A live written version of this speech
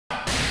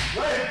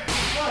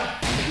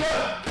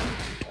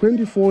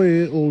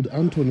24-year-old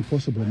Anthony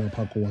Possible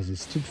Mapako was a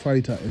street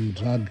fighter and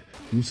drug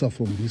user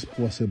from this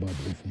poor suburb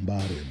of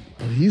Mbare.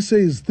 But he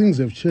says things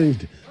have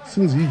changed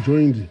since he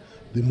joined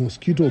the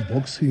Mosquito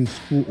Boxing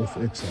School of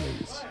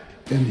Excellence.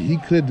 And he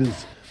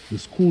credits the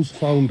school's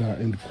founder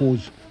and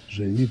coach,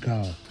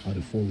 Zhenika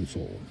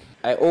Alfonso.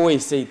 I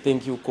always say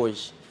thank you,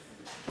 coach,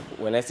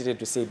 when I started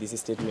to say this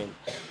statement.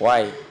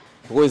 Why?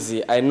 Because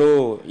I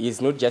know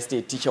he's not just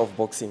a teacher of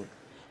boxing,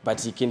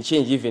 but he can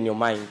change even your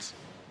mind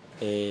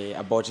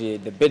about the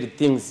bad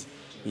things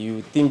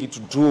you think to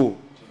do.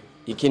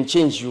 He can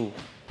change you.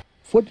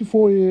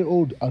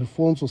 44-year-old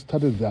Alfonso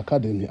started the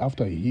academy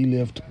after he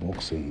left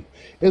boxing.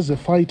 As a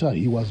fighter,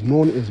 he was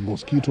known as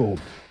Mosquito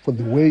for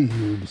the way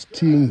he would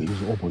sting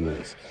his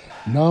opponents.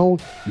 Now,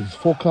 his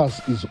focus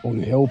is on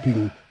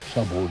helping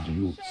troubled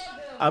youths.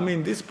 I'm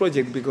in this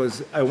project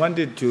because I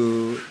wanted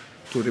to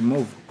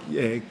remove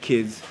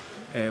kids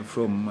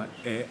from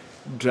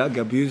drug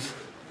abuse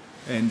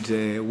and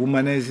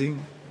womanizing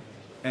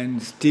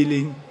and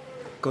stealing,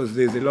 because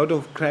there's a lot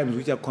of crimes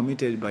which are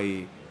committed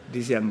by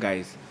these young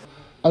guys.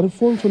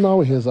 Alfonso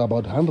now has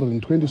about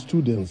 120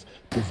 students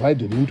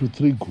divided into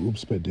 3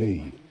 groups per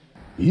day.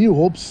 He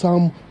hopes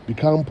some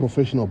become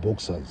professional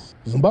boxers.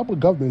 Zimbabwe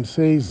government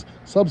says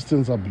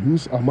substance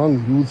abuse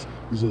among youth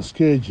is a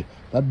scourge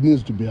that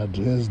needs to be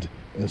addressed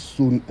as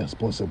soon as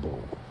possible.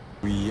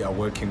 We are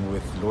working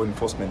with law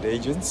enforcement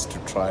agents to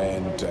try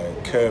and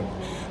curb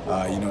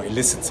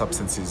illicit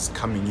substances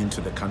coming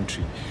into the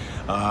country.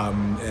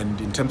 And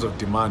in terms of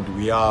demand,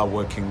 we are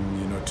working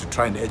to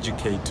try and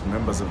educate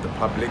members of the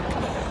public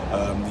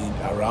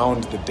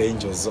around the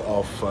dangers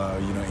of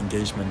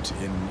engagement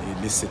in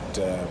illicit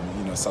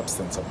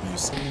substance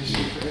abuse.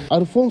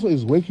 Alfonso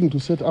is working to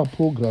set up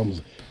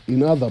programs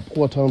in other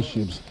poor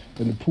townships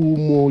and pull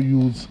more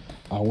youths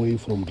away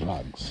from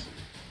drugs.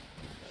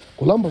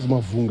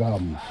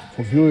 Mavhunga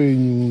for VOA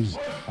News,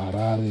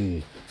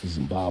 Harare,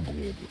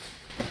 Zimbabwe.